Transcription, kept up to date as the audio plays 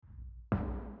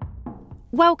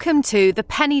Welcome to The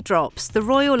Penny Drops, the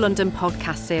Royal London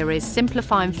podcast series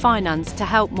simplifying finance to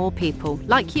help more people,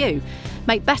 like you,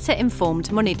 make better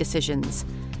informed money decisions.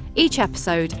 Each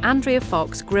episode, Andrea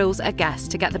Fox grills a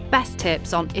guest to get the best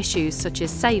tips on issues such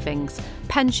as savings,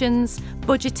 pensions,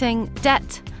 budgeting,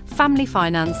 debt, family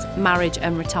finance, marriage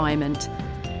and retirement.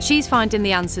 She's finding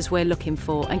the answers we're looking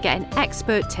for and getting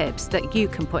expert tips that you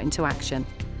can put into action.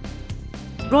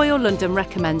 Royal London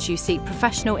recommends you seek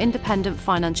professional independent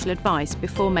financial advice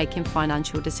before making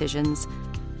financial decisions.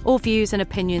 All views and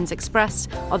opinions expressed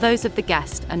are those of the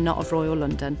guest and not of Royal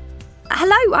London.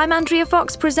 Hello, I'm Andrea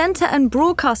Fox, presenter and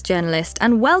broadcast journalist,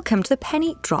 and welcome to The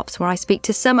Penny Drops, where I speak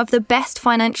to some of the best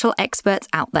financial experts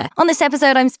out there. On this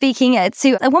episode, I'm speaking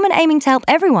to a woman aiming to help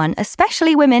everyone,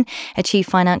 especially women, achieve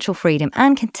financial freedom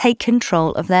and can take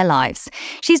control of their lives.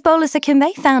 She's Bola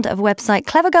Sokunbe, founder of website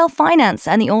Clever Girl Finance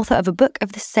and the author of a book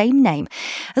of the same name,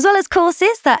 as well as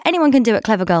courses that anyone can do at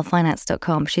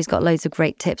clevergirlfinance.com. She's got loads of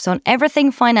great tips on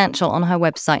everything financial on her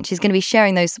website. She's going to be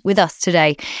sharing those with us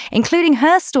today, including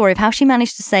her story of how she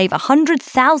managed to save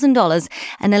 $100,000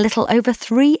 in a little over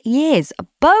 3 years.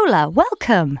 Bola,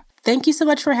 welcome. Thank you so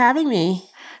much for having me.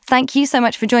 Thank you so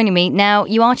much for joining me. Now,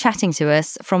 you are chatting to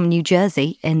us from New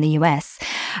Jersey in the US,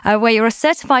 where you're a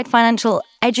certified financial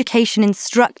education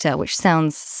instructor, which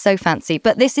sounds so fancy.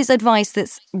 But this is advice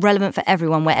that's relevant for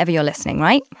everyone, wherever you're listening,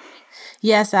 right?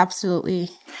 Yes,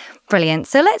 absolutely. Brilliant.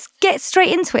 So let's get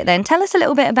straight into it then. Tell us a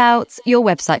little bit about your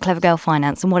website, Clever Girl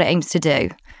Finance, and what it aims to do.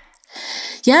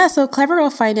 Yeah, so Clever Girl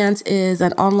Finance is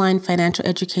an online financial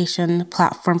education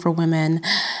platform for women,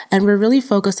 and we're really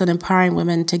focused on empowering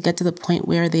women to get to the point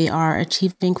where they are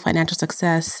achieving financial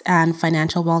success and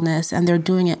financial wellness, and they're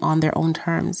doing it on their own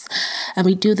terms. And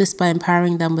we do this by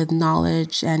empowering them with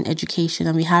knowledge and education,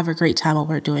 and we have a great time while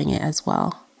we're doing it as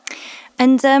well.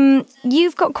 And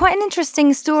you've got quite an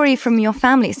interesting story from your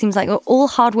family. It seems like you're all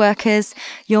hard workers.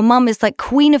 Your mum is like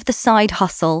queen of the side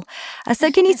hustle. So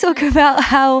can you talk about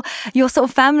how your sort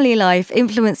of family life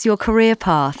influenced your career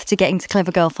path to getting to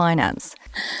Clever Girl Finance?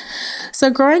 So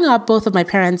growing up, both of my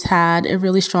parents had a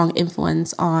really strong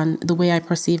influence on the way I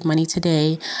perceive money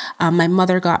today. My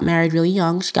mother got married really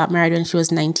young. She got married when she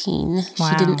was 19. Wow.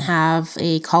 She didn't have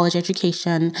a college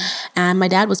education. And my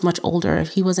dad was much older.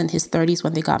 He was in his 30s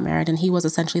when they got married, and he was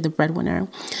essentially the breadwinner.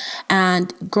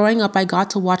 And growing up, I got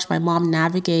to watch my mom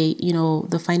navigate,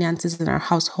 the finances in our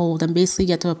household and basically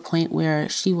get to a point where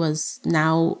she was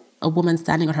now a woman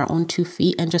standing on her own 2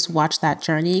 feet, and just watch that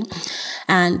journey.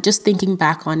 And just thinking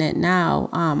back on it now,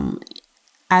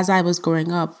 as I was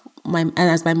growing up, and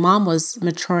as my mom was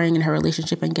maturing in her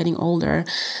relationship and getting older,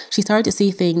 she started to see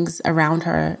things around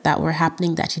her that were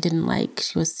happening that she didn't like.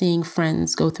 She was seeing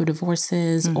friends go through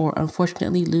divorces or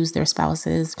unfortunately lose their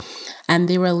spouses, and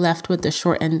they were left with the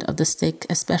short end of the stick,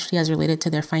 especially as related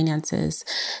to their finances.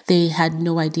 They had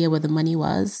no idea where the money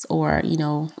was, or,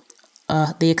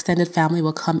 the extended family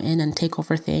will come in and take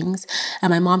over things.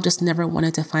 And my mom just never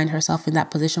wanted to find herself in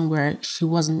that position where she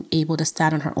wasn't able to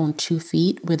stand on her own 2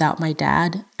 feet without my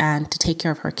dad and to take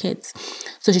care of her kids.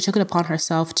 So she took it upon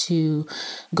herself to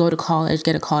go to college,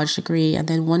 get a college degree. And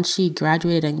then once she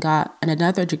graduated and got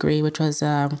another degree, which was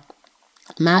a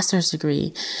master's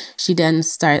degree, she then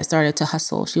started to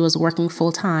hustle. She was working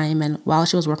full time, and while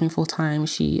she was working full time,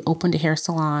 she opened a hair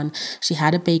salon. She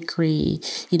had a bakery.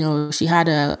 She had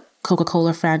a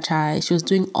Coca-Cola franchise. She was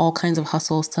doing all kinds of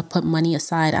hustles to put money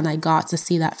aside, and I got to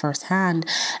see that firsthand.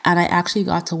 And I actually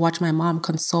got to watch my mom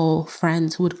console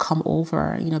friends who would come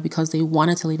over, because they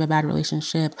wanted to leave a bad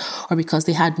relationship or because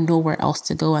they had nowhere else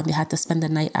to go and they had to spend the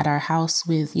night at our house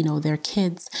with, their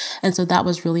kids. And so that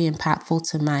was really impactful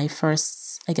to my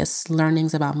first,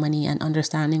 learnings about money and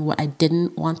understanding what I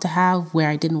didn't want to have, where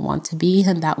I didn't want to be.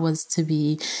 And that was to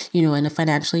be, in a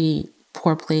financially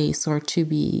poor place, or to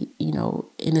be,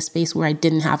 in a space where I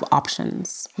didn't have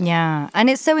options. Yeah. And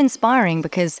it's so inspiring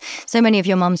because so many of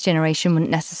your mum's generation wouldn't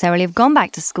necessarily have gone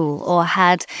back to school or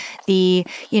had the,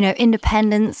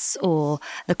 independence or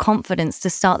the confidence to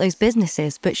start those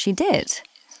businesses, but she did.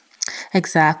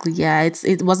 Exactly. Yeah.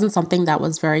 It wasn't something that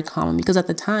was very common because at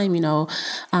the time,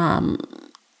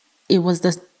 it was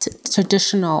the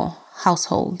traditional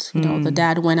household. The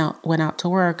dad went out to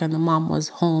work and the mom was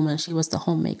home and she was the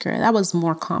homemaker. That was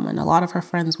more common. A lot of her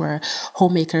friends were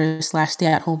homemakers /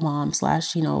 stay-at-home moms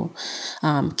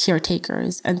 /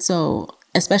 caretakers. And so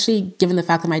especially given the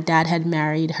fact that my dad had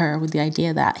married her with the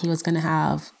idea that he was going to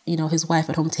have, his wife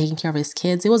at home taking care of his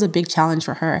kids. It was a big challenge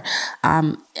for her,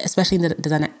 especially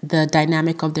the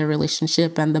dynamic of their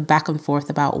relationship and the back and forth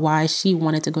about why she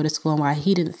wanted to go to school and why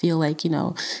he didn't feel like, she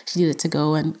needed to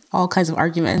go, and all kinds of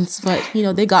arguments. But,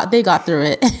 they got through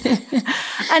it.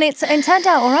 And it turned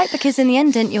out all right, because in the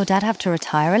end, didn't your dad have to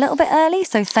retire a little bit early?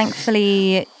 So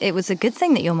thankfully, it was a good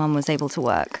thing that your mum was able to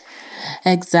work.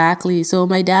 Exactly. So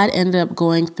my dad ended up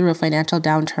going through a financial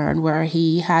downturn where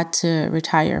he had to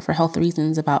retire for health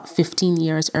reasons about 15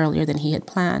 years earlier than he had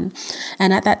planned.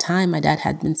 And at that time, my dad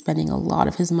had been spending a lot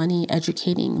of his money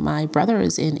educating my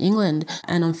brothers in England.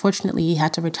 And unfortunately, he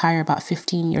had to retire about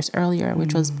 15 years earlier,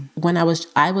 which was when I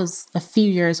was a few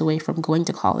years away from going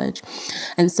to college.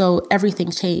 And so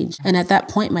everything changed. And at that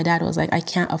point, my dad was like, I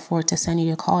can't afford to send you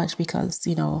to college because,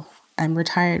 I'm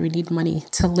retired. We need money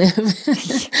to live.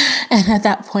 And at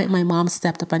that point, my mom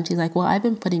stepped up and she's like, well, I've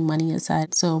been putting money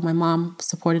aside. So my mom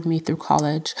supported me through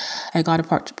college. I got a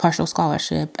partial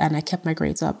scholarship and I kept my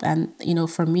grades up. And,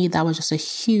 for me, that was just a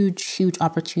huge, huge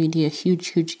opportunity, a huge,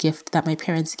 huge gift that my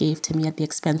parents gave to me at the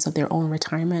expense of their own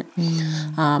retirement.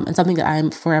 And something that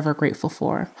I'm forever grateful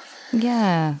for.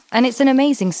 Yeah. And it's an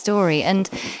amazing story. And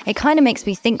it kind of makes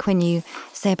me think when you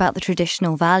say about the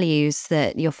traditional values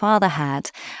that your father had,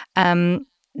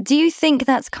 do you think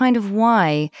that's kind of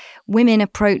why women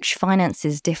approach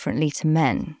finances differently to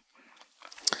men?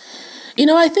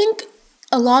 I think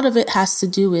a lot of it has to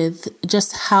do with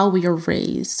just how we are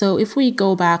raised. So if we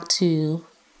go back to,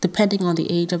 depending on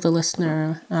the age of the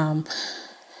listener,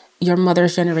 your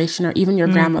mother's generation or even your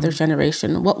grandmother's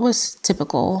generation, what was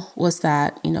typical was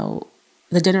that,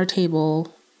 the dinner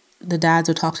table, the dads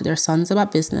would talk to their sons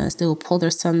about business. They will pull their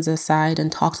sons aside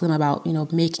and talk to them about,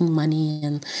 making money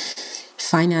and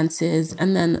finances.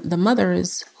 And then the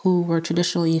mothers, who were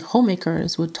traditionally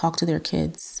homemakers, would talk to their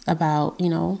kids about,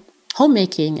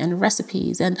 homemaking and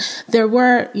recipes. And there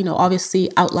were, obviously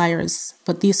outliers,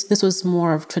 but this was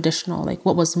more of traditional, like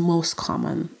what was most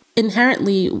common.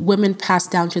 Inherently, women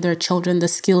passed down to their children the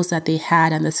skills that they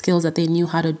had and the skills that they knew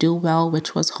how to do well,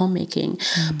 which was homemaking.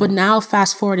 But now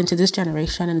fast forward into this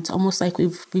generation, and it's almost like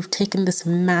we've taken this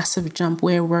massive jump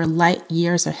where we're light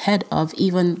years ahead of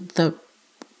even the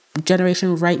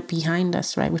generation right behind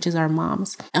us, right, which is our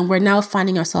moms. And we're now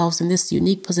finding ourselves in this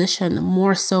unique position,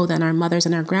 more so than our mothers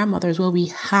and our grandmothers, where we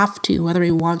have to, whether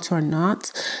we want to or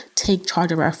not, take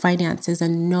charge of our finances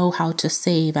and know how to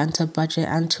save and to budget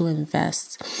and to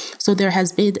invest. So there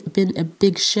has been a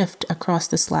big shift across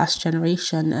this last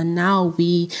generation. And now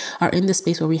we are in the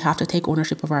space where we have to take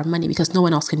ownership of our money because no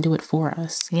one else can do it for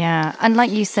us. Yeah. And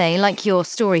like you say, like your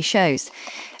story shows,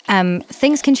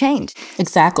 things can change.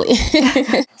 Exactly.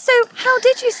 So how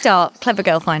did you start Clever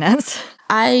Girl Finance?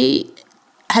 I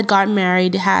had gotten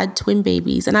married, had twin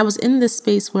babies, and I was in this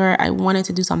space where I wanted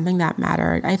to do something that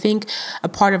mattered. I think a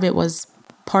part of it was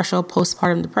partial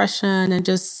postpartum depression and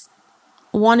just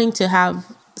wanting to have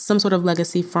some sort of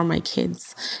legacy for my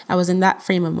kids. I was in that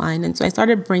frame of mind. And so I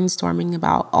started brainstorming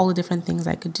about all the different things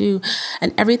I could do.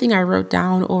 And everything I wrote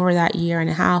down over that year and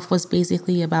a half was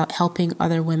basically about helping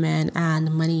other women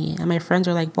and money. And my friends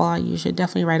were like, "Boy, you should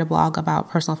definitely write a blog about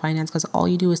personal finance because all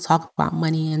you do is talk about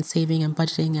money and saving and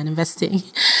budgeting and investing."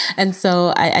 And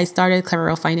so I started Clever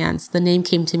Girl Finance. The name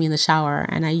came to me in the shower,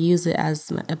 and I use it as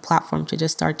a platform to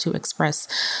just start to express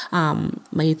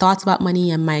my thoughts about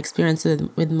money and my experiences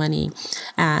with money.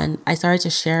 And I started to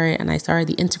share it, and I started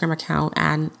the Instagram account.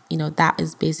 And, that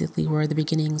is basically where the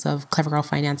beginnings of Clever Girl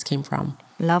Finance came from.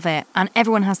 Love it. And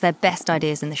everyone has their best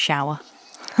ideas in the shower.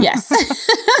 Yes.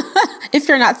 If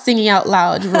you're not singing out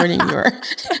loud, ruining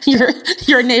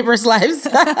your neighbors' lives.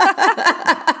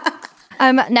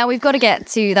 Now we've got to get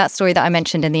to that story that I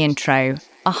mentioned in the intro.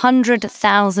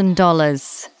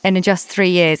 $100,000 in just 3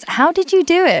 years. How did you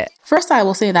do it? First, I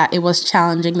will say that it was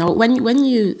challenging. No, when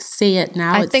you say it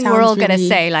now, I think we're all going to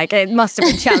say, it must have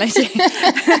been challenging.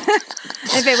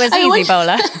 If it was easy,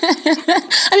 Bola.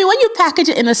 When you package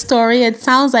it in a story, it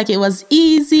sounds like it was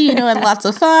easy, and lots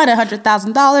of fun,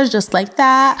 $100,000, just like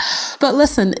that. But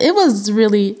listen, it was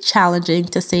really challenging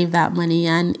to save that money,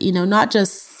 and, not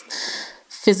just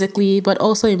physically, but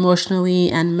also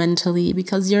emotionally and mentally,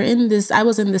 because I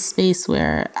was in this space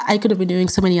where I could have been doing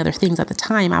so many other things at the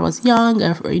time. I was young,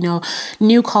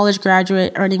 new college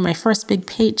graduate, earning my first big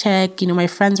paycheck. My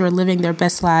friends were living their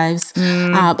best lives.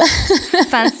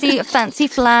 Fancy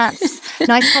flats,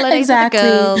 nice holidays with the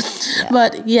girls. Yeah.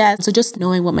 But yeah, so just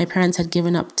knowing what my parents had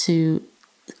given up to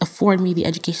afford me the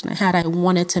education I had, I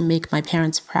wanted to make my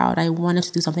parents proud. I wanted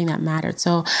to do something that mattered.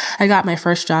 So I got my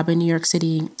first job in New York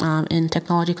City in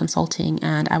technology consulting,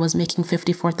 and I was making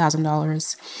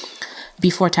 $54,000.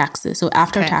 before taxes. So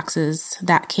after taxes,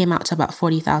 that came out to about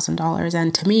 $40,000.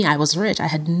 And to me, I was rich. I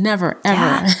had never,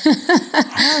 ever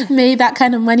made that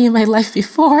kind of money in my life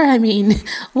before. I mean,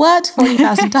 what?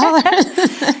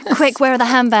 $40,000? Quick, where are the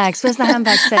handbags? Where's the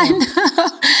handbag sale?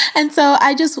 And so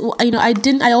I just,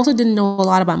 I also didn't know a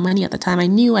lot about money at the time. I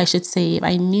knew I should save.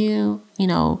 I knew,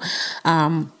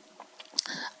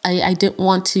 I didn't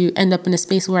want to end up in a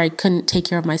space where I couldn't take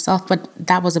care of myself, but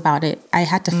that was about it. I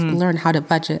had to learn how to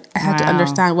budget. I had to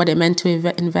understand what it meant to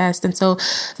invest. And so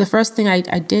the first thing I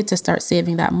did to start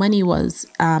saving that money was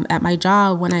at my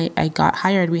job, when I got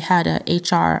hired, we had a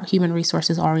HR, human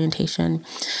resources orientation,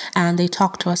 and they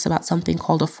talked to us about something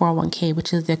called a 401k,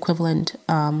 which is the equivalent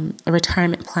a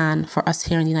retirement plan for us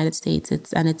here in the United States.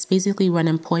 It's basically when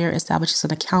an employer establishes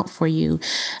an account for you,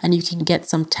 and you can get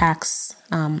some tax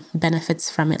benefits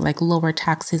from it, like lower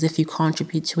taxes if you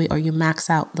contribute to it or you max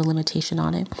out the limitation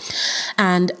on it.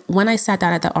 And when I sat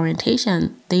down at the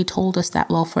orientation, they told us that,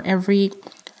 well, for every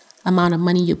amount of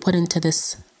money you put into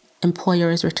this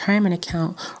employer's retirement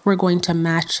account, we're going to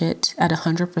match it at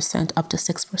 100% up to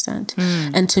 6%.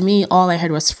 And to me, all I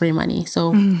heard was free money.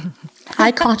 So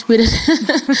I contributed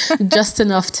just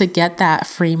enough to get that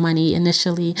free money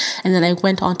initially. And then I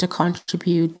went on to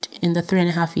contribute in the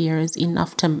 3.5 years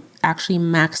enough to actually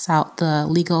max out the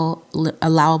legal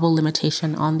allowable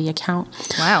limitation on the account.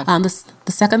 Wow.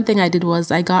 The second thing I did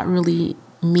was I got really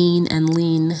mean and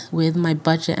lean with my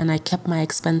budget, and I kept my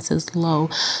expenses low.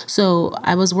 So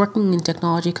I was working in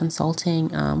technology consulting,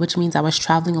 which means I was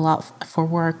traveling a lot for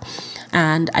work,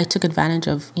 and I took advantage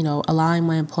of, allowing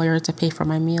my employer to pay for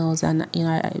my meals. And,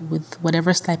 with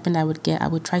whatever stipend I would get, I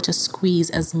would try to squeeze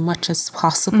as much as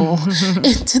possible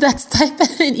into that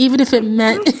stipend, even if it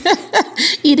meant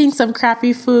eating some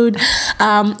crappy food.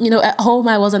 At home,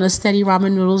 I was on a steady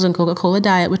ramen noodles and Coca-Cola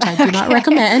diet, which I do not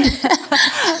recommend.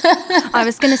 I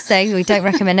was going to say, we don't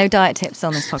recommend no diet tips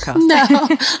on this podcast. No,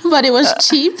 but it was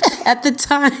cheap at the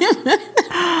time.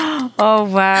 Oh,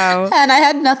 wow. And I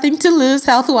had nothing to lose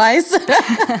health-wise.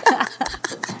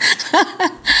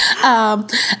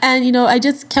 I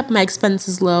just kept my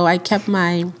expenses low. I kept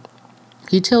my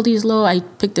utilities low. I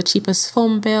picked the cheapest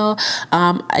phone bill.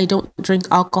 I don't drink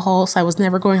alcohol, so I was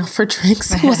never going out for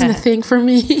drinks. It wasn't a thing for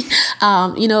me.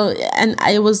 And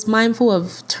I was mindful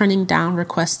of turning down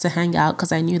requests to hang out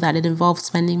because I knew that it involved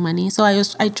spending money. So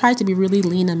I tried to be really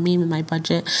lean and mean with my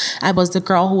budget. I was the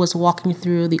girl who was walking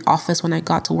through the office when I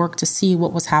got to work to see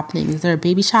what was happening. Is there a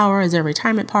baby shower? Is there a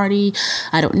retirement party?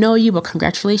 I don't know you, but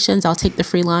congratulations. I'll take the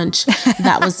free lunch.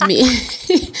 That was me.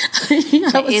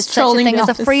 There is such a thing as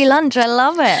a free lunch. I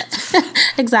love it.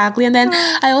 Exactly. And then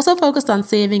I also focused on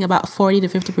saving about 40 to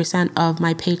 50% of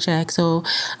my paycheck. So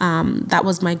that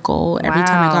was my goal. Every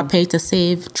time I got paid to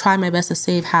try my best to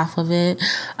save half of it.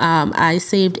 I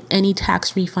saved any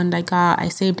tax refund I got. I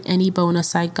saved any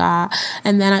bonus I got.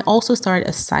 And then I also started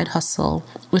a side hustle,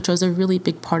 which was a really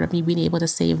big part of me being able to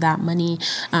save that money.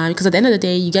 Because at the end of the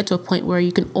day, you get to a point where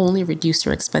you can only reduce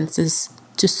your expenses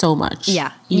to so much.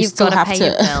 Yeah, you've got to pay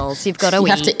your bills. You've got to eat. You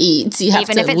have to eat. You have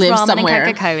to live somewhere.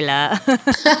 Even if it's ramen and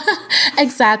Coca-Cola.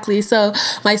 Exactly. So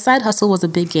my side hustle was a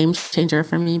big game changer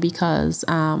for me because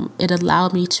it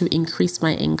allowed me to increase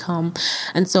my income.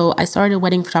 And so I started a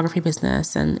wedding photography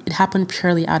business, and it happened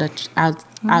purely out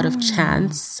of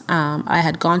chance. I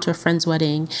had gone to a friend's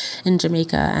wedding in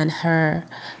Jamaica, and her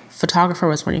photographer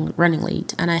was running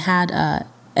late, and I had a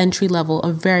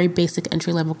very basic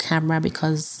entry-level camera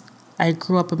because I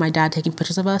grew up with my dad taking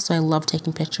pictures of us, so I love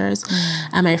taking pictures.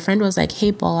 And my friend was like,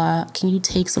 hey, Bola, can you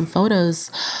take some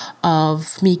photos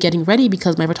of me getting ready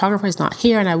because my photographer is not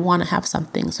here and I want to have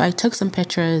something. So I took some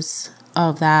pictures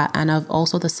of that and of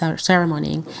also the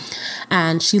ceremony,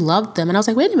 and she loved them. And I was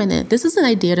like, wait a minute, this is an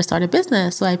idea to start a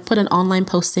business. So I put an online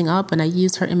posting up and I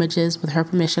used her images with her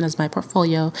permission as my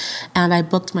portfolio, and I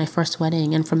booked my first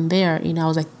wedding. And from there, I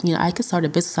was like, I could start a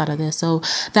business out of this. So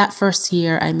that first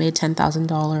year I made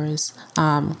 $10,000.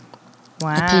 Wow.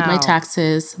 I paid my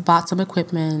taxes, bought some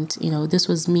equipment. This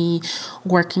was me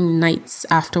working nights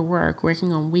after work,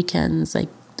 working on weekends, like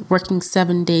working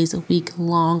 7 days a week,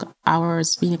 long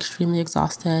hours, being extremely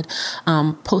exhausted,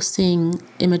 posting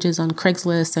images on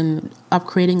Craigslist and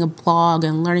upgrading a blog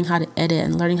and learning how to edit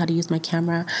and learning how to use my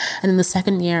camera. And then the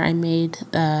second year I made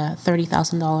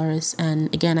 $30,000.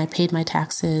 And again, I paid my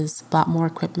taxes, bought more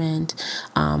equipment.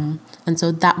 And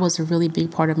so that was a really big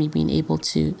part of me being able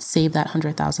to save that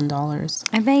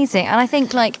 $100,000. Amazing. And I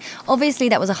think obviously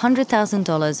that was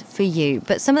 $100,000 for you,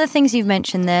 but some of the things you've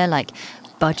mentioned there, like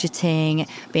budgeting,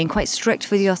 being quite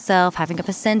strict with yourself, having a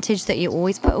percentage that you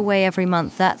always put away every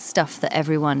month. That's stuff that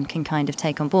everyone can kind of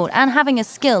take on board. And having a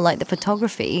skill like the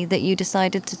photography that you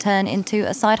decided to turn into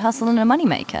a side hustle and a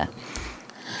moneymaker.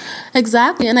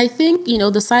 Exactly. And I think,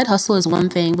 the side hustle is one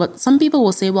thing, but some people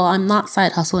will say, well, I'm not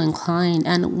side hustle inclined.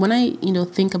 And when I,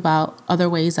 think about other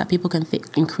ways that people can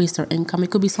increase their income, it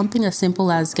could be something as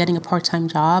simple as getting a part-time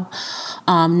job,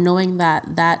 knowing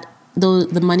that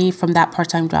the money from that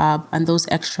part-time job and those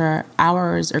extra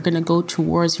hours are going to go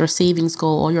towards your savings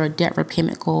goal or your debt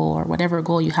repayment goal or whatever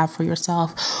goal you have for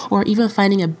yourself, or even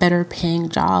finding a better paying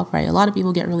job, right? A lot of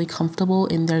people get really comfortable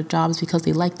in their jobs because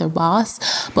they like their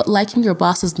boss, but liking your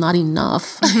boss is not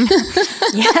enough.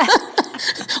 Yeah.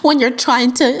 When you're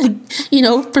trying to,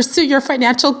 pursue your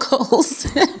financial goals.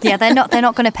 Yeah, they're not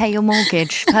going to pay your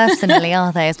mortgage personally,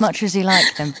 are they? As much as you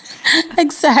like them.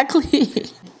 Exactly.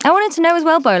 I wanted to know as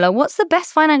well, Bola, what's the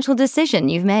best financial decision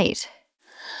you've made?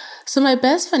 So my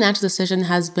best financial decision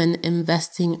has been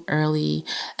investing early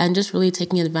and just really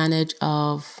taking advantage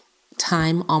of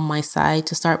time on my side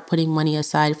to start putting money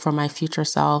aside for my future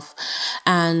self.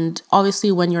 And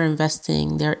obviously, when you're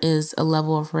investing, there is a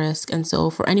level of risk. And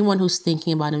so for anyone who's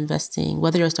thinking about investing,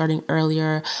 whether you're starting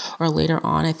earlier or later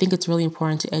on, I think it's really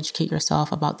important to educate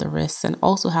yourself about the risks and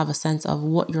also have a sense of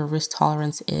what your risk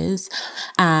tolerance is.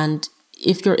 And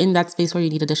if you're in that space where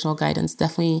you need additional guidance,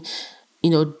 definitely,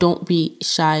 don't be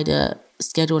shy to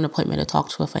schedule an appointment to talk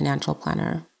to a financial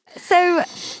planner. So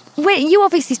you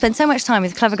obviously spend so much time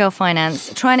with Clever Girl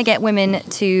Finance trying to get women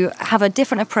to have a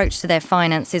different approach to their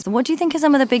finances. What do you think are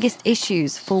some of the biggest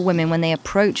issues for women when they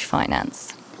approach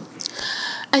finance?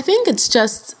 I think it's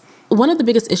just one of the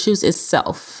biggest issues is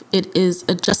self. It is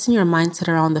adjusting your mindset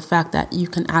around the fact that you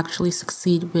can actually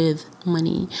succeed with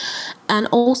money. And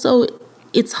also,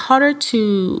 it's harder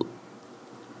to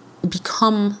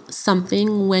become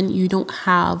something when you don't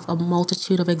have a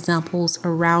multitude of examples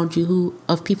around you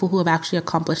of people who have actually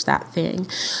accomplished that thing.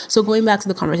 So going back to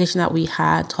the conversation that we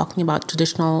had talking about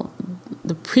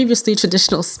the previously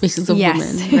traditional spaces of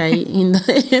women, right,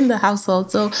 in the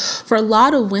household. So for a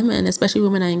lot of women, especially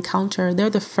women I encounter, they're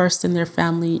the first in their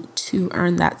family to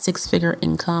earn that 6-figure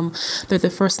income. They're the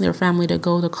first in their family to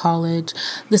go to college.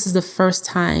 This is the first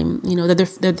time,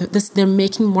 that they're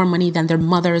making more money than their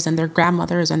mothers and their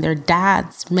grandmothers and their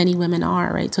dads. Many women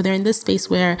are, right? So they're in this space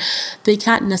where they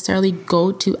can't necessarily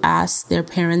go to ask their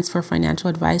parents for financial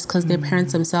advice because their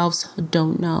parents themselves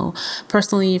don't know.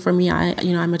 Personally, for me,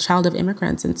 I'm a child of immigrants.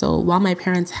 And so while my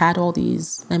parents had all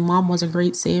these, my mom was a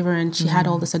great saver and she had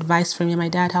all this advice for me, and my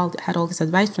dad had all this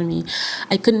advice for me,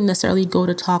 I couldn't necessarily go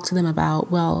to talk to them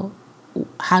about, well,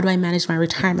 how do I manage my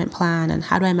retirement plan and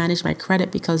how do I manage my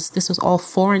credit, because this was all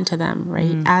foreign to them,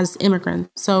 right, as immigrants.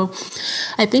 So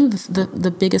I think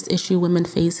the biggest issue women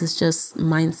face is just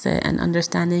mindset and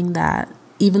understanding that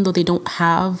even though they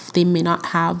may not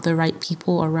have the right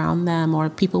people around them or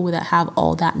people that have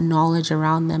all that knowledge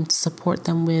around them to support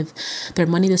them with their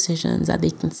money decisions, that they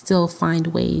can still find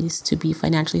ways to be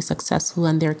financially successful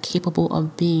and they're capable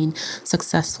of being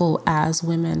successful as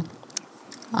women.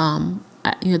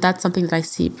 That's something that I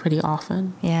see pretty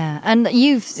often. Yeah, and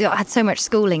you've had so much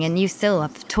schooling, and you still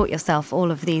have taught yourself all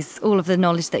of the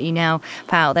knowledge that you now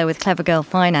put out there with Clever Girl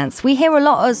Finance. We hear a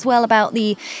lot as well about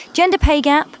the gender pay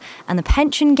gap and the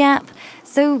pension gap.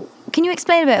 So, can you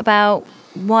explain a bit about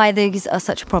why these are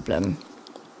such a problem?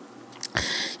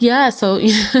 Yeah, so,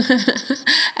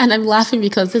 and I'm laughing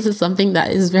because this is something that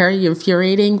is very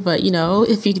infuriating, but,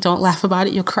 if you don't laugh about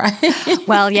it, you'll cry.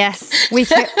 Well, yes, we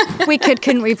could,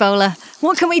 couldn't we, Bola?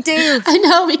 What can we do? I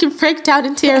know, we can break down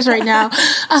in tears right now.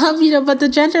 But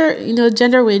the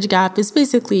gender wage gap is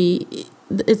basically,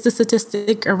 it's the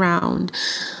statistic around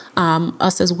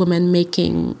us as women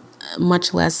making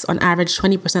much less, on average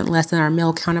 20% less than our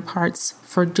male counterparts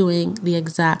for doing the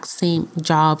exact same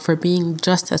job, for being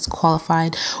just as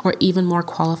qualified or even more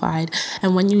qualified.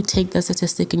 And when you take the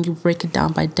statistic and you break it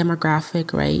down by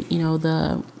demographic, right,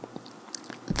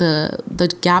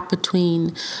 the gap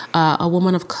between a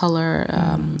woman of color,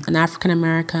 an African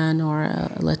American or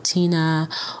a Latina,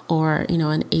 or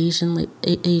an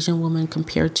Asian woman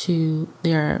compared to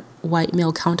their white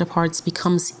male counterparts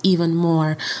becomes even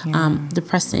more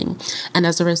depressing. And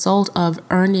as a result of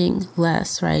earning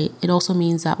less, right, it also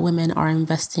means that women are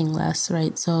investing less,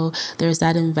 right? So there's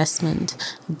that investment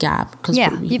gap.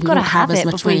 You've got to have it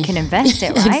before you can invest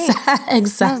it, right?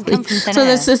 Exactly. So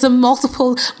there's a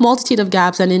multitude of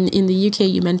gaps. And in the UK,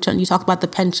 you talk about the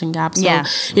pension gap. So,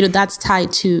 that's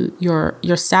tied to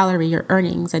your salary, your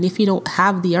earnings. And if you don't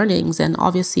have the earnings, then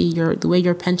obviously the way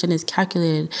your pension is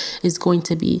calculated is going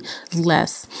to be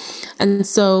less. And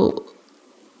so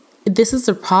this is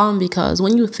a problem because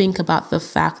when you think about the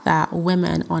fact that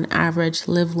women on average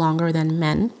live longer than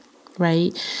men,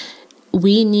 right?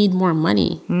 We need more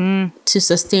money to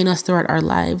sustain us throughout our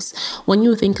lives. When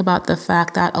you think about the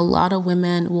fact that a lot of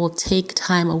women will take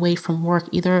time away from work,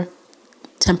 either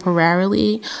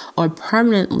temporarily or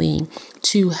permanently,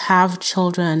 to have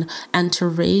children and to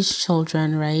raise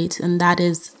children, right? And that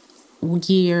is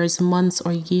years, months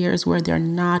or years where they're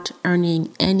not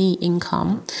earning any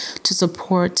income to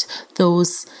support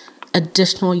those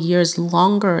additional years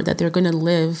longer that they're going to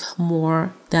live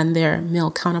more than their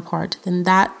male counterpart, then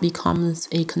that becomes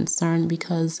a concern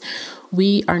because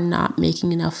we are not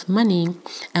making enough money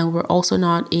and we're also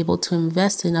not able to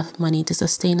invest enough money to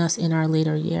sustain us in our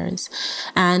later years.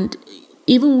 And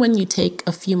even when you take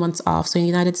a few months off, so in the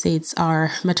United States,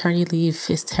 our maternity leave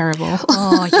is terrible.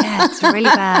 Oh, yeah, it's really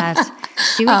bad.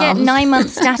 Do we get 9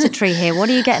 months statutory here? What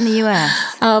do you get in the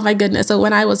US? Oh, my goodness. So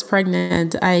when I was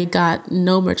pregnant, I got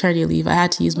no maternity leave. I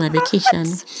had to use my vacation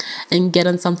and get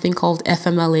on something called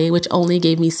FMLA, which only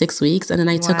gave me 6 weeks. And then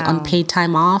I took unpaid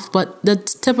time off. But the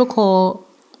typical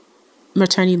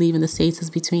maternity leave in the States is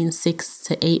between 6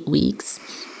 to 8 weeks.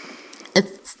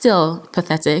 It's still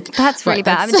pathetic. That's really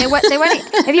bad. I mean, they won't,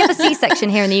 if you have a C-section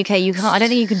here in the UK, you can't. I don't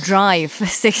think you can drive for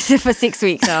 6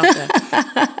 weeks after.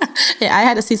 Yeah, I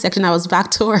had a C-section. I was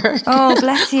back to work. Oh,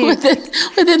 bless you.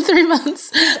 within 3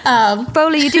 months.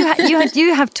 Bola, you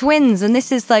do have twins, and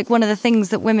this is like one of the things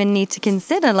that women need to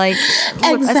consider, like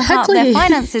as part of their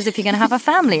finances if you're going to have a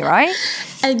family, right?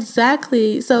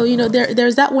 Exactly. So,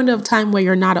 there's that window of time where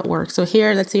you're not at work. So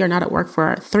here, let's say you're not at work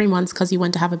for 3 months because you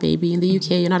went to have a baby. In the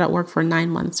UK, you're not at work for 9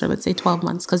 months, or let's say 12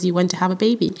 months because you went to have a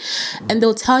baby. And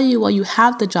they'll tell you, well, you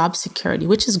have the job security,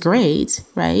 which is great,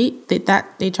 right?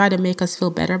 They try to make us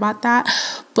feel better about that.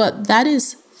 But that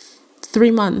is 3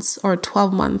 months or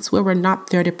 12 months where we're not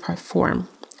there to perform.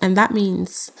 And that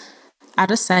means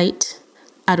out of sight,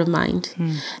 out of mind.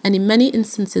 And in many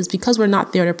instances, because we're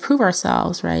not there to prove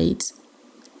ourselves, right?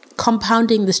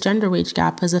 Compounding this gender wage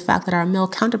gap is the fact that our male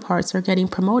counterparts are getting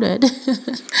promoted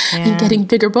and getting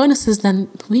bigger bonuses than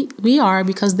we are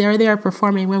because they're there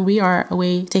performing when we are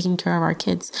away taking care of our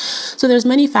kids. So there's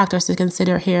many factors to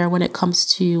consider here when it comes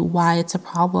to why it's a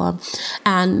problem.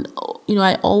 And,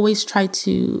 I always try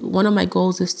to, one of my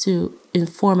goals is to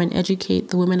inform and educate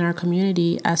the women in our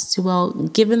community as to, well,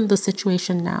 given the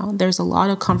situation now, there's a lot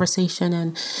of conversation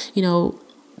and,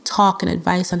 talk and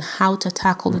advice on how to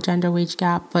tackle the gender wage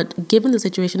gap. But given the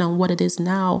situation and what it is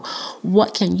now,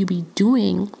 what can you be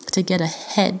doing to get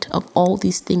ahead of all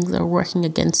these things that are working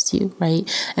against you, right?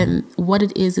 And what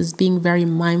it is being very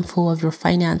mindful of your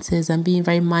finances and being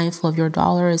very mindful of your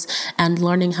dollars and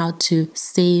learning how to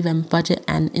save and budget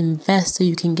and invest so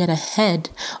you can get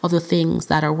ahead of the things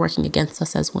that are working against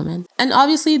us as women. And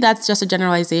obviously that's just a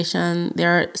generalization.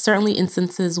 There are certainly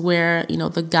instances where,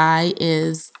 the guy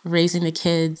is raising the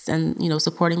kids and,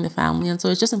 supporting the family. And so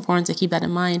it's just important to keep that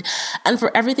in mind. And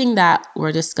for everything that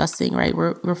we're discussing, right,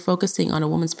 we're focusing on a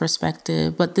woman's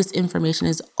perspective, but this information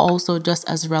is also just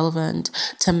as relevant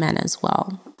to men as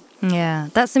well. Yeah,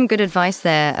 that's some good advice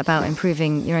there about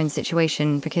improving your own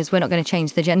situation, because we're not going to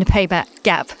change the gender pay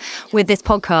gap with this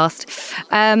podcast.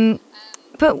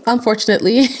 But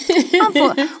unfortunately,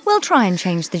 we'll try and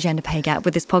change the gender pay gap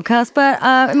with this podcast, but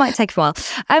it might take a while.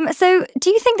 So do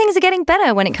you think things are getting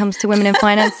better when it comes to women in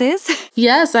finances?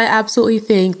 Yes, I absolutely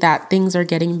think that things are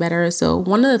getting better. So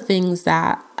one of the things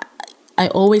that I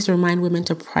always remind women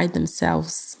to pride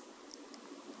themselves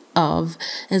of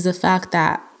is the fact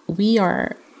that we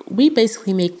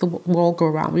basically make the world go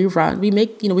round. We run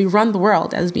the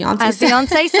world, as Beyonce said. As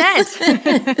Beyonce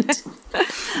said.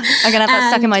 I'm going to have that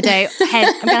stuck in my head.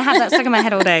 I'm going to have that stuck in my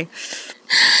head all day.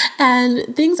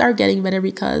 And things are getting better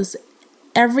because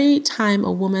every time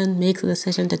a woman makes a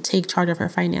decision to take charge of her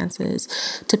finances,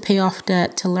 to pay off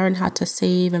debt, to learn how to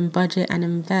save and budget and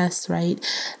invest, right?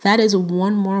 That is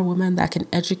one more woman that can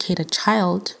educate a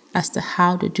child as to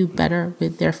how to do better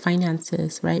with their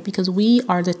finances, right? Because we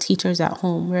are the teachers at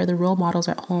home. We're the role models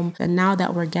at home. And now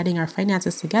that we're getting our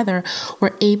finances together,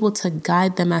 we're able to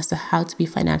guide them as to how to be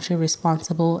financially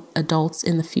responsible adults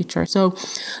in the future. So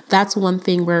that's one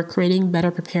thing. We're creating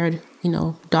better prepared,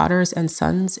 daughters and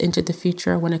sons into the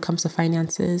future when it comes to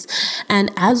finances.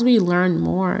 And as we learn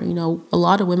more, a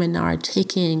lot of women now are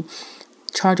taking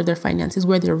charge of their finances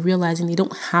where they're realizing they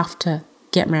don't have to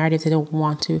get married if they don't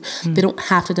want to. They don't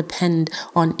have to depend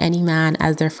on any man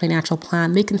as their financial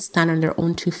plan. They can stand on their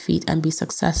own 2 feet and be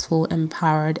successful,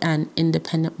 empowered, and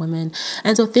independent women.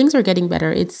 And so things are getting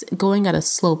better. It's going at a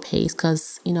slow pace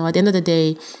because, at the end of the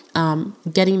day,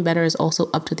 getting better is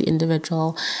also up to the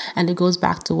individual. And it goes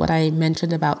back to what I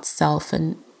mentioned about self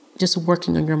and just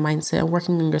working on your mindset,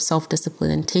 working on your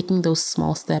self-discipline and taking those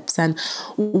small steps. And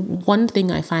one thing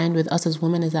I find with us as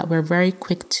women is that we're very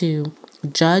quick to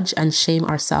judge and shame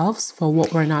ourselves for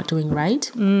what we're not doing right.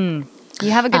 You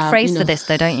have a good phrase for this,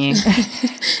 though, don't you?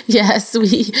 Yes,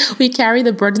 we carry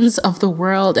the burdens of the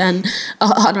world and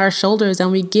on our shoulders,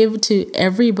 and we give to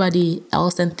everybody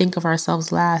else and think of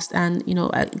ourselves last. And,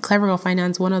 at Clever Girl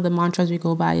Finance, one of the mantras we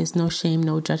go by is no shame,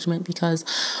 no judgment, because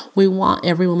we want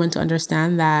every woman to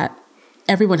understand that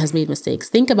everyone has made mistakes.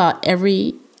 Think about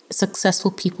every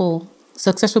successful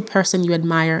person you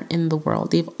admire in the world.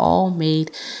 They've all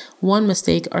made one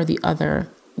mistake or the other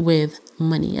with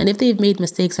money. And if they've made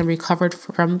mistakes and recovered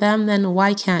from them, then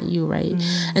why can't you, right?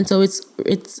 And so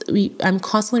I'm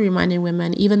constantly reminding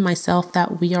women, even myself,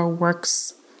 that we are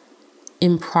works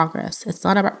in progress. It's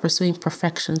not about pursuing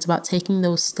perfection. It's about taking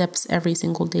those steps every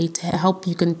single day to help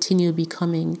you continue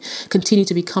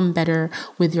to become better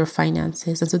with your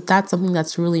finances. And so that's something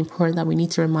that's really important that we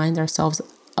need to remind ourselves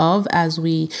of as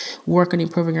we work on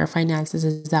improving our finances,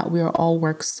 is that we are all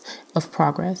works of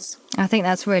progress. I think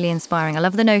that's really inspiring. I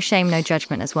love the no shame, no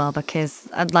judgment as well, because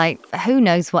who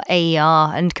knows what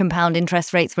AER and compound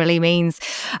interest rates really means,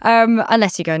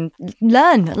 unless you go and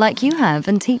learn like you have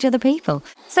and teach other people.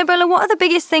 So Bola, what are the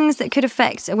biggest things that could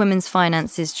affect a woman's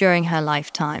finances during her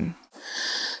lifetime?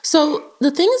 So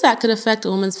the things that could affect a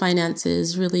woman's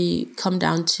finances really come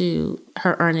down to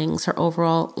her earnings, her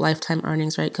overall lifetime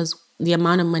earnings, right? Because the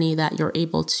amount of money that you're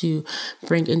able to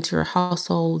bring into your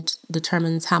household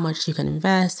determines how much you can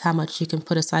invest, how much you can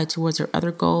put aside towards your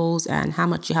other goals, and how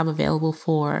much you have available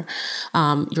for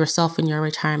yourself in your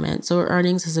retirement. So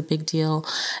earnings is a big deal.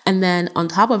 And then on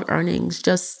top of earnings,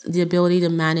 just the ability to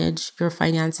manage your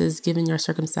finances given your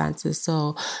circumstances.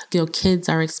 So, kids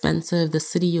are expensive. The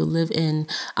city you live in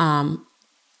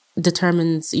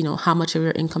determines, how much of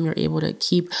your income you're able to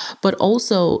keep. But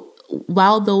also,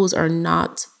 while those are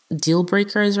not deal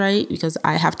breakers, right? Because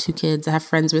I have 2 kids. I have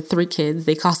friends with 3 kids.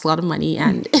 They cost a lot of money.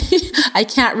 And I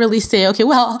can't really say, okay,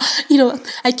 well,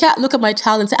 I can't look at my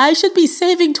child and say, I should be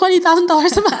saving $20,000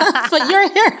 a month, but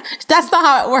you're here. That's not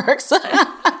how it works.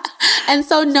 And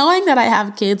so knowing that I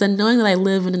have kids and knowing that I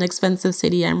live in an expensive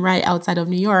city, I'm right outside of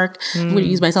New York, I'm going to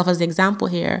use myself as an example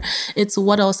here. It's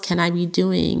what else can I be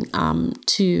doing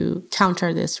to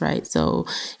counter this, right? So,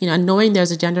 knowing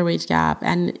there's a gender wage gap.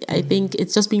 And I think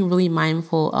it's just being really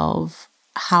mindful of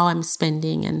how I'm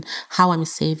spending and how I'm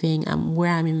saving and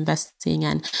where I'm investing,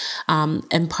 and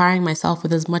empowering myself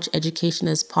with as much education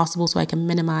as possible so I can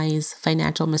minimize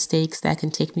financial mistakes that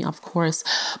can take me off course.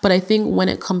 But I think when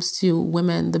it comes to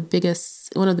women,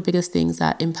 one of the biggest things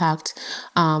that impact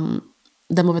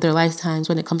them over their lifetimes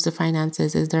when it comes to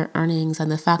finances is their earnings, and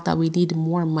the fact that we need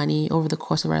more money over the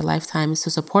course of our lifetimes to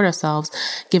support ourselves,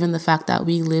 given the fact that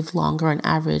we live longer on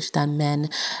average than men,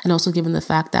 and also given the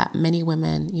fact that many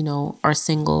women, are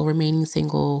single, remaining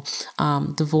single,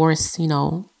 divorce,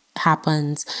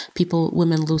 happens,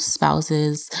 women lose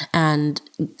spouses, and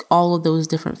all of those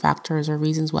different factors are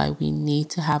reasons why we need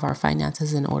to have our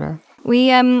finances in order.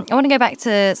 I want to go back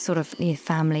to sort of your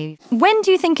family. When do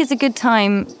you think is a good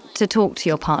time to talk to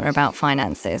your partner about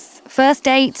finances? First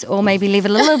date, or maybe leave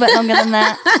it a little bit longer than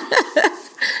that?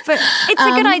 But it's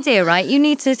a good idea, right? You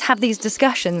need to have these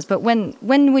discussions. But when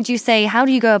would you say, how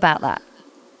do you go about that?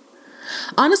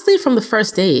 Honestly, from the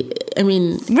first date. I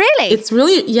mean, really? It's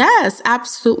really, yes,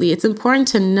 absolutely. It's important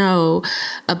to know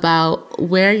about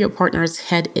where your partner's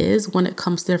head is when it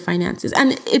comes to their finances.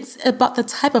 And it's about the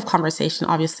type of conversation,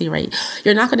 obviously, right?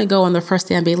 You're not going to go on the first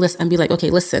day and be like, okay,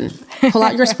 listen, pull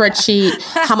out your spreadsheet.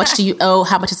 How much do you owe?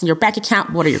 How much is in your bank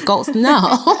account? What are your goals?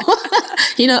 No.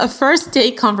 A first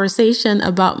date conversation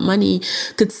about money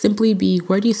could simply be,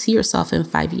 where do you see yourself in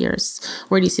 5 years?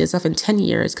 Where do you see yourself in 10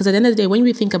 years? Because at the end of the day, when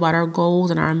we think about our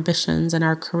goals and our ambitions and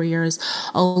our careers,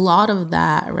 a lot of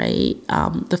that, right?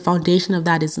 The foundation of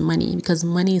that is money, because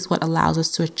money is what allows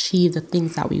us to achieve the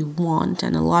things that we want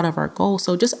and a lot of our goals.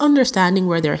 So just understanding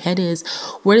where their head is,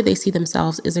 where do they see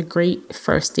themselves, is a great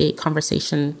first date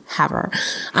conversation haver.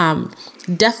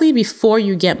 Definitely before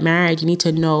you get married, you need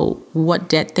to know what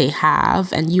debt they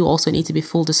have, and you also need to be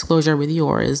full disclosure with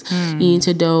yours. You need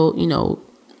to know,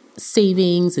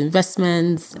 savings,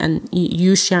 investments, and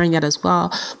you sharing that as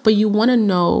well. But you want to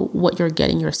know what you're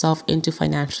getting yourself into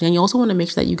financially. And you also want to make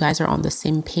sure that you guys are on the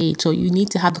same page. So you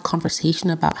need to have the conversation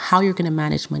about how you're going to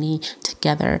manage money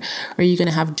together. Are you going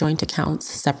to have joint accounts,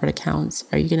 separate accounts?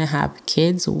 Are you going to have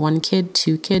kids, 1 kid,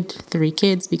 2 kids, 3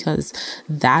 kids? Because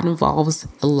that involves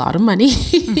a lot of money.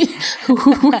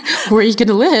 Where are you going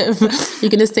to live? You're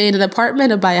going to stay in an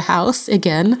apartment or buy a house?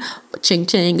 Again, ching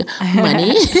ching,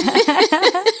 money.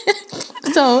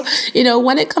 So,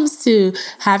 when it comes to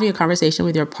having a conversation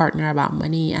with your partner about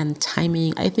money and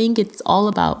timing, I think it's all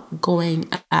about going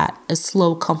at a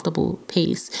slow, comfortable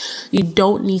pace. You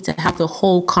don't need to have the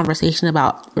whole conversation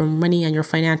about your money and your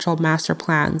financial master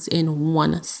plans in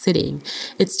one sitting.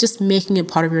 It's just making it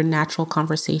part of your natural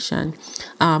conversation.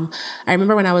 I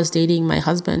remember when I was dating my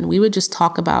husband, we would just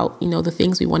talk about, the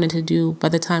things we wanted to do by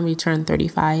the time we turned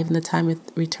 35 and the time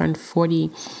we turned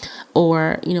 40.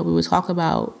 Or, we would talk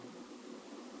about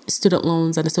student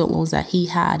loans and the student loans that he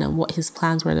had and what his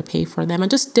plans were to pay for them and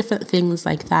just different things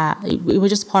like that. It was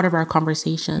just part of our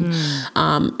conversation.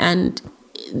 And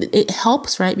it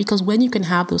helps, right? Because when you can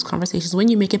have those conversations, when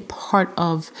you make it part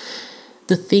of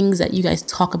the things that you guys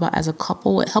talk about as a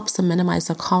couple, it helps to minimize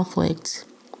the conflict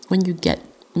when you get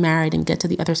married and get to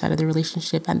the other side of the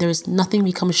relationship and there's nothing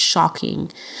becomes shocking.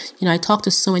 I talk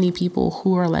to so many people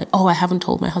who are like, oh, I haven't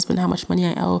told my husband how much money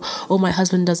I owe. Oh, my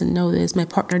husband doesn't know this. My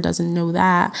partner doesn't know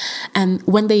that. And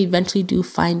when they eventually do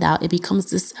find out, it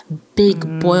becomes this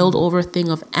big boiled over thing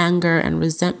of anger and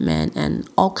resentment and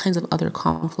all kinds of other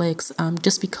conflicts,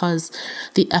 just because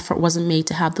the effort wasn't made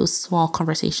to have those small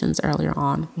conversations earlier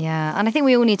on. Yeah. And I think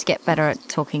we all need to get better at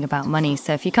talking about money.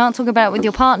 So if you can't talk about it with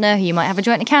your partner, who you might have a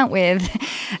joint account with,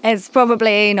 it's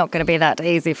probably not going to be that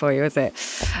easy for you, is it?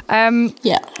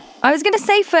 Yeah. I was going to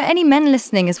say, for any men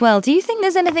listening as well, do you think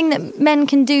there's anything that men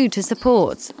can do to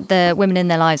support the women in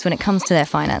their lives when it comes to their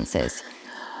finances?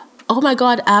 Oh my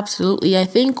God, absolutely. I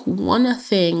think one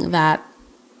thing that,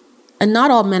 and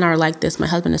not all men are like this. My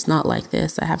husband is not like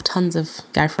this. I have tons of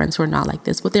guy friends who are not like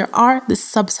this. But there are this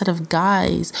subset of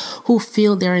guys who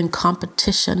feel they're in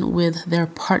competition with their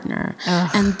partner.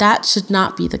 Ugh. And that should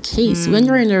not be the case. When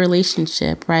you're in a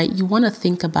relationship, right, you want to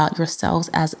think about yourselves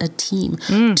as a team.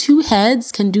 Two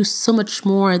heads can do so much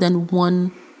more than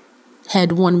one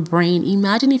head, one brain.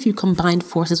 Imagine if you combined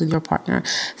forces with your partner.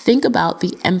 Think about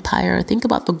the empire. Think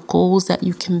about the goals that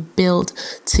you can build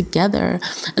together.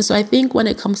 And so I think when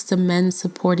it comes to men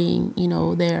supporting,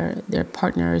 their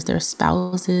partners, their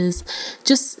spouses,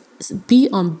 just be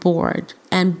on board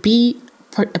and be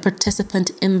a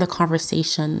participant in the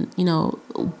conversation.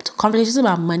 Conversations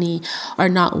about money are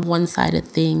not one-sided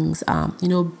things.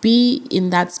 Be in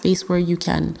that space where you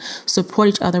can support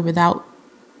each other without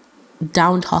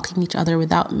down talking each other,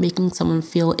 without making someone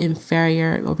feel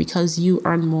inferior, or because you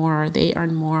earn more or they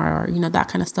earn more, or that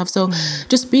kind of stuff. So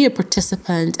just be a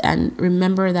participant and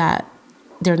remember that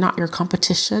they're not your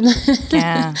competition.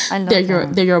 Yeah, I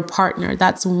love they're your partner.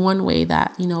 That's one way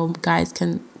that guys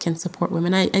can support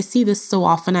women. I see this so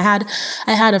often. I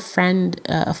had a friend,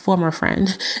 a former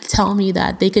friend, tell me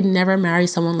that they could never marry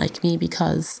someone like me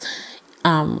because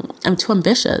I'm too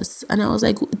ambitious. And I was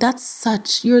like,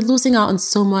 you're losing out on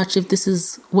so much if this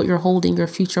is what you're holding your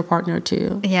future partner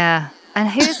to. Yeah. And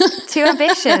who's too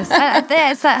ambitious?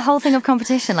 It's that whole thing of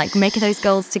competition, like making those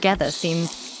goals together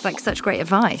seems like such great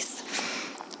advice.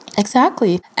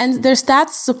 Exactly. And there's stats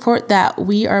support that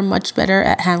we are much better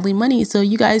at handling money. So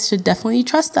you guys should definitely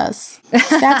trust us.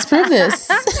 Stats prove this.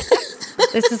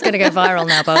 This is going to go viral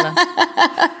now, Bola.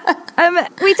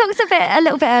 We talked a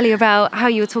little bit earlier about how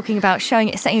you were talking about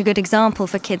setting a good example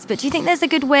for kids. But do you think there's a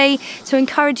good way to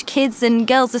encourage kids and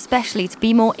girls especially to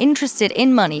be more interested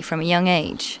in money from a young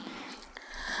age?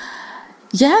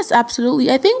 Yes, absolutely.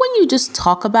 I think when you just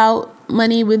talk about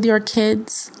money with your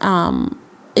kids,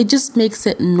 it just makes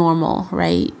it normal,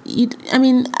 right? I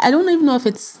don't even know if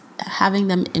it's having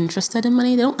them interested in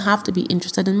money. They don't have to be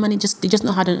interested in money. They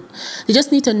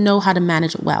just need to know how to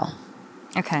manage it well.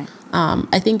 Okay.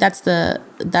 I think that's the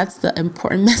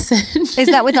important message. Is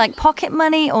that with like pocket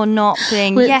money or not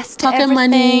saying yes to everything?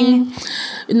 Money,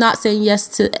 not saying yes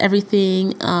to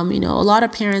everything. A lot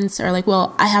of parents are like,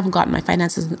 well, I haven't gotten my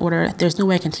finances in order. There's no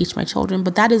way I can teach my children.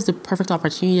 But that is the perfect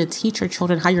opportunity to teach your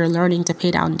children how you're learning to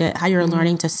pay down debt, how you're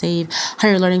learning to save, how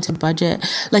you're learning to budget.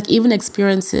 Like even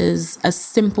experiences as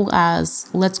simple as,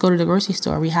 let's go to the grocery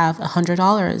store. We have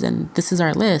 $100 and this is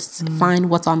our list. Find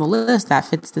what's on the list that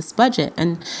fits this budget,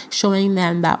 and showing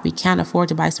them that we can't afford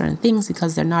to buy certain things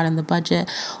because they're not in the budget.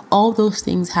 All those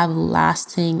things have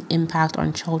lasting impact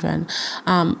on children.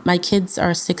 My kids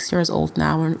are 6 years old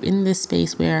now. We're in this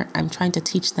space where I'm trying to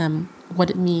teach them what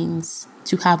it means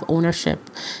to have ownership,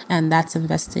 and that's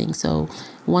investing. So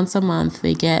once a month,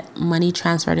 they get money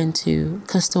transferred into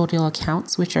custodial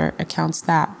accounts, which are accounts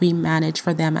that we manage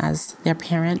for them as their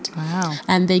parent. Wow.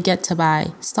 And they get to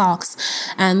buy stocks.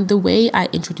 And the way I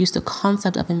introduce the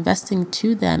concept of investing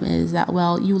to them is that,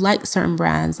 well, you like certain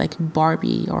brands like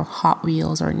Barbie or Hot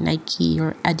Wheels or Nike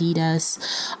or Adidas,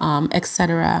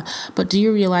 etc. But do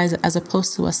you realize that as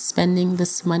opposed to us spending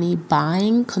this money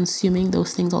consuming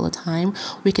those things all the time,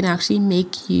 we can actually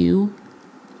make you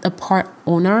a part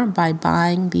owner by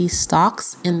buying these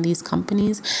stocks in these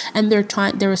companies, and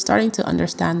they were starting to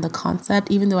understand the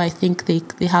concept, even though I think they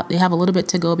have a little bit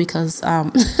to go, because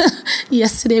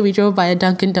yesterday we drove by a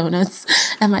Dunkin' Donuts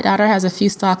and my daughter has a few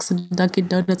stocks in Dunkin'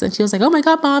 Donuts, and she was like, "Oh my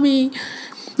God, Mommy,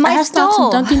 I have stocks in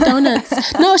Dunkin'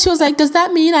 Donuts." No, she was like, "Does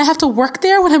that mean I have to work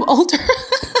there when I'm older?"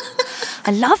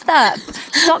 I love that.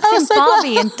 Stocks in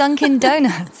Barbie and Dunkin'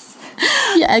 Donuts.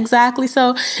 Yeah, exactly.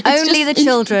 So only the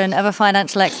children of a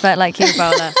financial expert like you,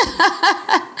 Bola.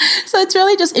 So it's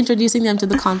really just introducing them to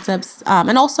the concepts,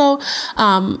 and also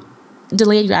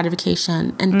delayed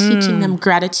gratification, and teaching them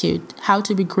gratitude, how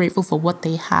to be grateful for what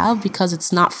they have, because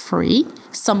it's not free.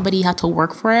 Somebody had to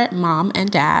work for it, mom and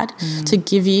dad, to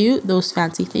give you those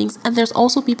fancy things. And there's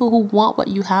also people who want what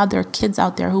you have. There are kids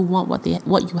out there who want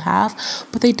what you have,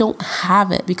 but they don't have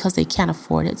it because they can't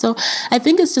afford it. So I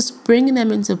think it's just bringing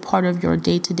them into part of your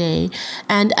day-to-day.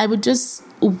 And I would just,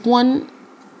 one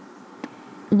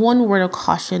word of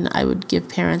caution I would give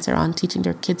parents around teaching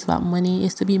their kids about money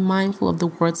is to be mindful of the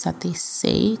words that they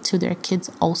say to their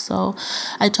kids also.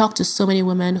 I talk to so many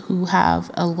women who have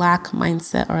a lack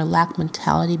mindset or a lack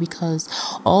mentality because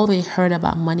all they heard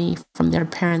about money from their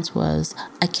parents was,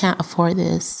 "I can't afford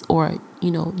this," or,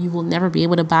 "You will never be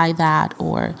able to buy that,"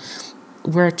 or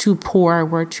 "We're too poor,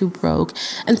 we're too broke."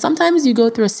 And sometimes you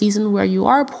go through a season where you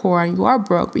are poor and you are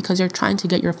broke because you're trying to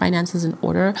get your finances in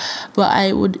order. But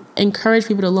I would encourage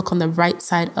people to look on the right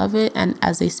side of it. And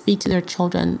as they speak to their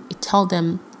children, tell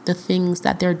them the things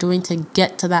that they're doing to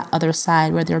get to that other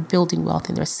side where they're building wealth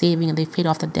and they're saving and they've paid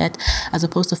off the debt, as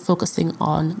opposed to focusing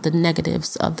on the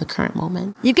negatives of the current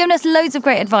moment. You've given us loads of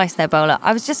great advice there, Bola.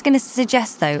 I was just going to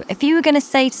suggest, though, if you were going to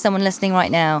say to someone listening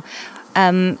right now,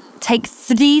 take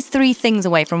these 3 things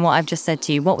away from what I've just said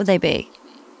to you, what would they be?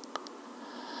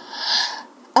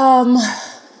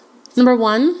 Number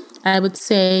 1, I would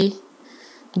say,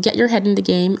 get your head in the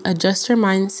game, adjust your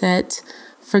mindset,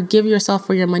 forgive yourself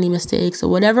for your money mistakes. So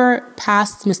whatever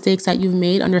past mistakes that you've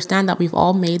made, understand that we've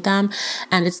all made them.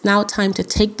 And it's now time to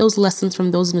take those lessons from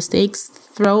those mistakes,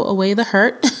 throw away the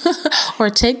hurt,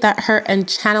 or take that hurt and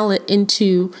channel it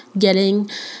into getting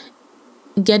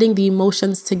the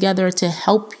emotions together to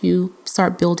help you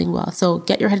start building wealth. So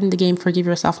get your head in the game, forgive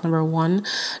yourself, number 1.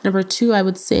 Number 2, I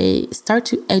would say start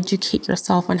to educate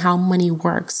yourself on how money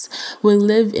works. We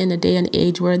live in a day and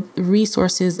age where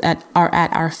resources are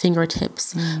at our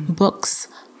fingertips. Books,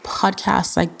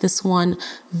 podcasts like this one,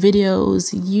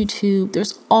 videos, YouTube.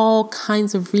 There's all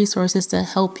kinds of resources to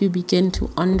help you begin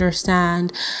to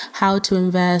understand how to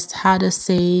invest, how to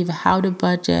save, how to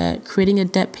budget, creating a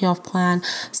debt payoff plan.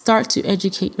 Start to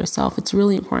educate yourself. It's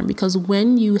really important because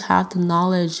when you have the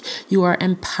knowledge, you are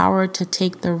empowered to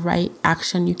take the right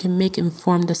action. You can make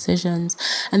informed decisions.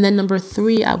 And then number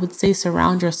 3, I would say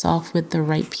surround yourself with the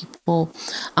right people.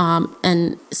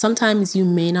 And sometimes you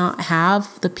may not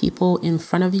have the people in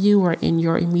front of you or in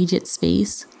your immediate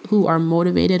space who are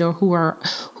motivated or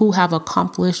who have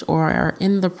accomplished or are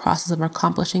in the process of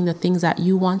accomplishing the things that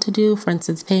you want to do. For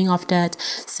instance, paying off debt,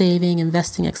 saving,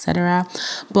 investing, etc.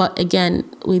 But again,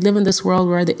 we live in this world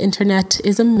where the internet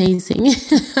is amazing.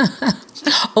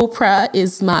 Oprah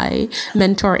is my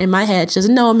mentor in my head. She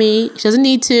doesn't know me. She doesn't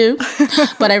need to.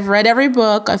 But I've read every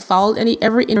book. I've followed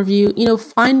every interview.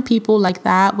 Find people like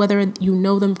that, whether you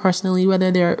know them personally,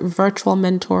 whether they're virtual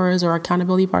mentors or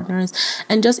accountability partners,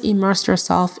 and just immerse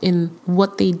yourself in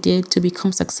what they did to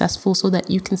become successful so that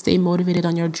you can stay motivated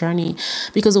on your journey.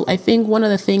 Because I think one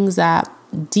of the things that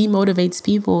demotivates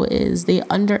people is they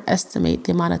underestimate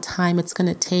the amount of time it's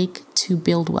going to take to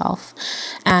build wealth.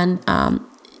 And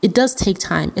it does take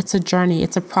time. It's a journey.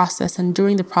 It's a process. And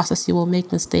during the process, you will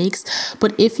make mistakes.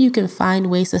 But if you can find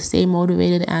ways to stay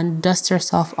motivated and dust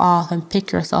yourself off and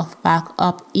pick yourself back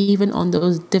up, even on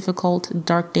those difficult,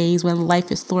 dark days when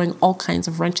life is throwing all kinds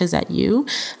of wrenches at you,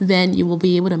 then you will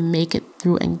be able to make it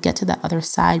through and get to that other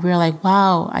side where you're like,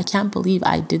 wow, I can't believe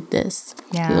I did this.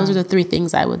 Yeah. So those are the 3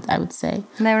 things I would say.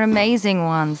 And they're amazing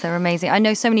ones. They're amazing. I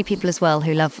know so many people as well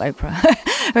who love Oprah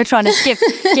who are trying to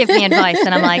give me advice.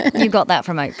 And I'm like, you got that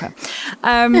from Oprah.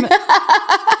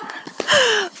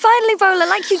 Finally, Bola,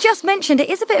 like you just mentioned, it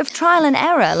is a bit of trial and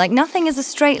error. Like nothing is a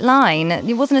straight line.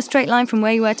 It wasn't a straight line from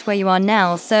where you were to where you are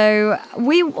now. So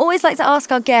we always like to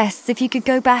ask our guests if you could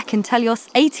go back and tell your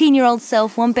 18-year-old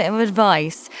self one bit of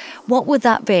advice, what would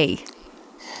that be?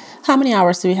 How many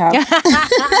hours do we have? Does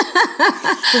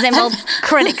it involve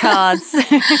credit cards?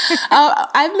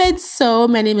 I've made so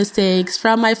many mistakes,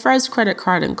 from my first credit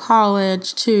card in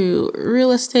college to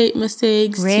real estate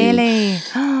mistakes. Really?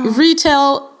 To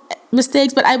retail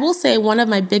mistakes, but I will say one of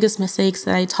my biggest mistakes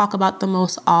that I talk about the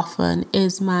most often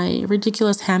is my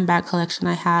ridiculous handbag collection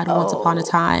I had once upon a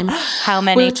time. How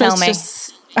many? Tell me.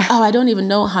 I don't even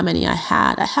know how many I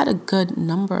had. I had a good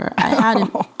number. I had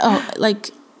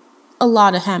a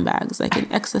lot of handbags, like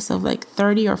in excess of like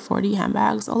 30 or 40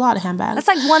 handbags. A lot of handbags. That's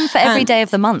like one for every day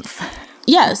of the month.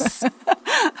 Yes.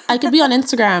 I could be on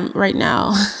Instagram right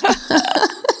now.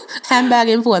 Handbag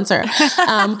influencer.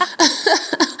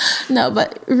 No,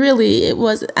 but really it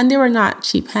was, and they were not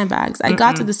cheap handbags. I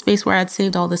got to the space where I'd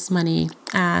saved all this money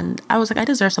and I was like, I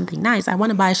deserve something nice. I want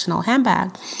to buy a Chanel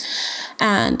handbag.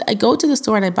 And I go to the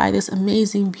store and I buy this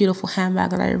amazing, beautiful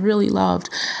handbag that I really loved.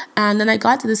 And then I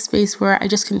got to this space where I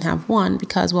just couldn't have one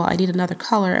because, well, I need another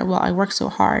color. And, well, I work so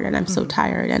hard and I'm so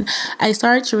tired. And I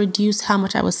started to reduce how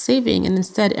much I was saving. And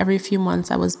instead, every few months,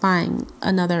 I was buying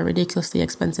another ridiculously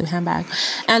expensive handbag.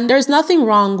 And there's nothing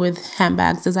wrong with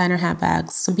handbags, designer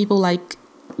handbags. Some people like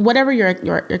whatever your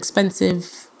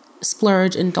expensive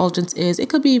splurge indulgence is. It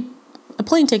could be a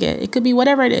plane ticket. It could be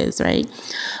whatever it is, right?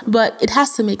 But it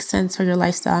has to make sense for your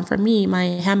lifestyle. And for me, my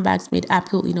handbags made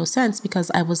absolutely no sense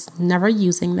because I was never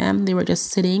using them. They were just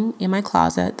sitting in my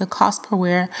closet. The cost per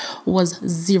wear was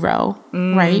zero,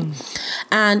 right?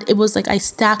 And it was like I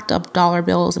stacked up dollar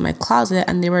bills in my closet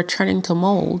and they were turning to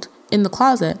mold in the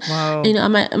closet. Wow. You know,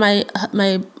 my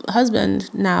husband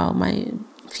now, my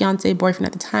fiance, boyfriend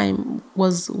at the time,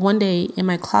 was one day in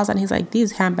my closet and he's like,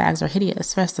 these handbags are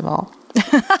hideous, first of all.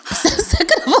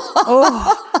 Second of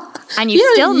all. And you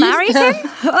still married him?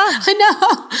 I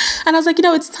know. And I was like,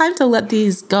 it's time to let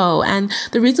these go. And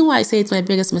the reason why I say it's my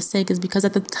biggest mistake is because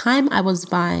at the time I was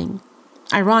buying,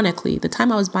 ironically, the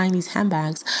time I was buying these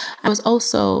handbags, I was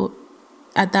also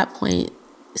at that point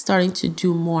starting to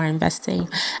do more investing.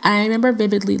 And I remember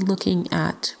vividly looking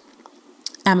at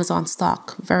Amazon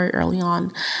stock very early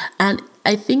on. And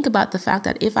I think about the fact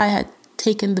that if I had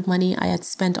taken the money I had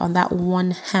spent on that one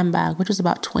handbag, which was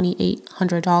about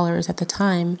 $2,800 at the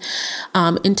time,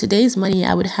 in today's money,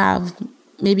 I would have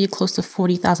maybe close to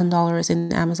 $40,000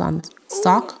 in Amazon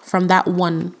stock from that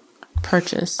one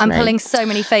purchase. I'm pulling so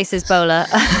many faces, Bola.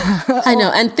 I know.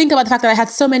 And think about the fact that I had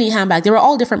so many handbags. They were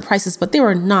all different prices, but they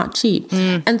were not cheap.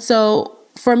 And so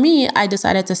for me, I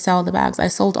decided to sell the bags. I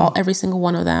sold every single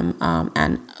one of them.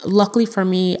 And luckily for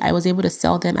me, I was able to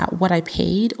sell them at what I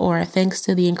paid, or thanks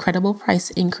to the incredible price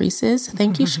increases.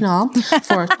 Thank you, Chanel,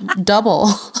 for double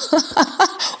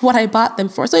what I bought them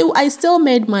for. So I still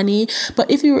made money.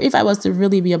 But if I was to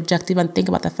really be objective and think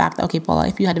about the fact that, okay, Paula,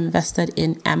 if you had invested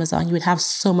in Amazon, you would have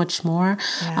so much more.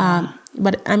 Yeah.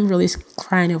 But I'm really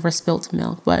crying over spilt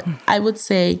milk. But I would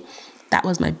say that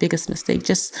was my biggest mistake,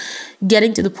 just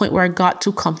getting to the point where I got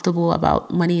too comfortable about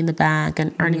money in the bank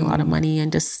and earning a lot of money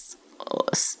and just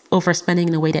overspending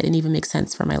in a way that didn't even make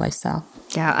sense for my lifestyle.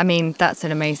 Yeah, I mean, that's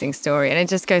an amazing story. And it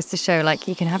just goes to show, like,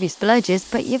 you can have your splurges,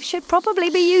 but you should probably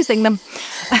be using them.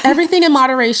 Everything in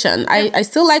moderation. I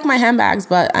still like my handbags,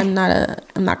 but I'm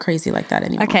not crazy like that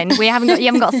anymore. Okay, you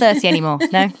haven't got 30 anymore,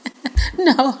 no?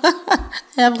 No, I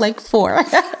have like 4. Okay,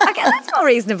 that's more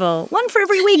reasonable. One for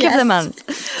every week of the month.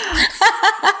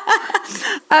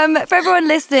 For everyone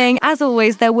listening, as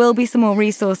always, there will be some more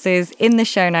resources in the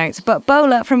show notes. But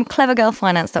Bola from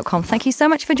clevergirlfinance.com, thank you so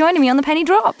much for joining me on the Penny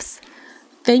Drops.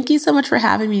 Thank you so much for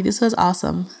having me. This was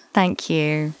awesome. Thank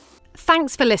you.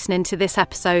 Thanks for listening to this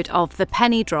episode of The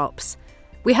Penny Drops.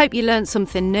 We hope you learned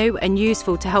something new and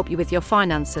useful to help you with your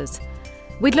finances.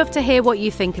 We'd love to hear what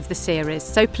you think of the series,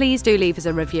 so please do leave us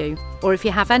a review. Or if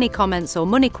you have any comments or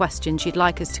money questions you'd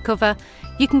like us to cover,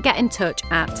 you can get in touch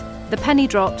at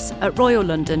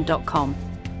thepennydrops@royallondon.com.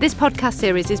 This podcast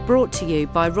series is brought to you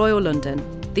by Royal London,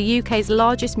 the UK's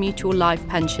largest mutual life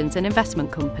pensions and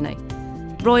investment company.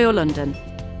 Royal London,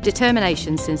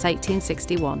 determination since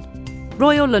 1861.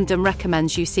 Royal London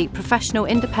recommends you seek professional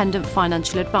independent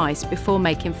financial advice before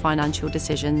making financial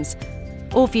decisions.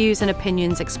 All views and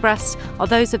opinions expressed are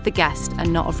those of the guest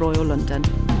and not of Royal London.